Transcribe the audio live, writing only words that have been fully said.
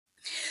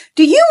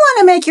Do you want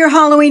to make your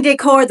Halloween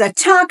decor the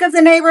talk of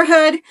the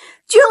neighborhood?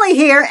 Julie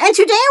here, and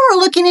today we're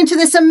looking into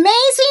this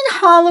amazing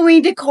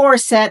Halloween decor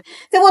set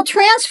that will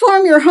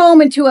transform your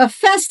home into a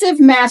festive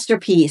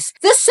masterpiece.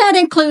 This set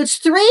includes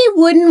 3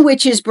 wooden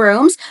witches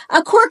brooms,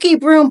 a quirky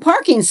broom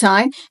parking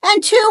sign,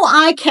 and 2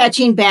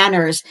 eye-catching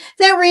banners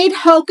that read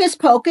Hocus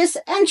Pocus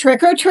and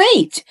Trick or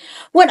Treat.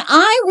 What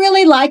I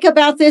really like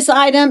about this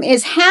item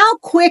is how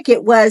quick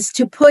it was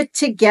to put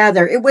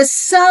together. It was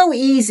so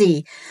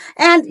easy.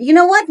 And you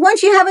know what?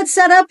 Once you have it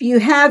set up, you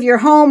have your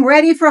home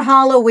ready for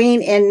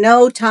Halloween in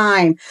no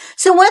time.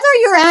 So whether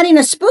you're adding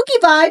a spooky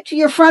vibe to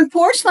your front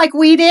porch like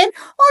we did,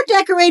 or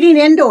decorating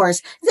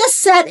indoors, this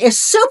set is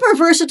super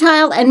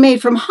versatile and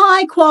made from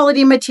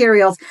high-quality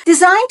materials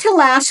designed to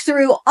last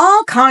through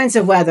all kinds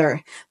of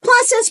weather.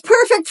 Plus, it's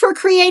perfect for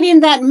creating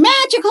that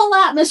magical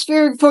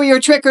atmosphere for your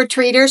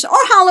trick-or-treaters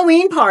or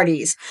Halloween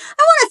parties.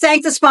 I want to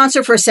thank the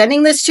sponsor for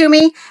sending this to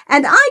me,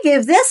 and I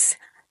give this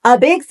a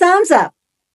big thumbs up.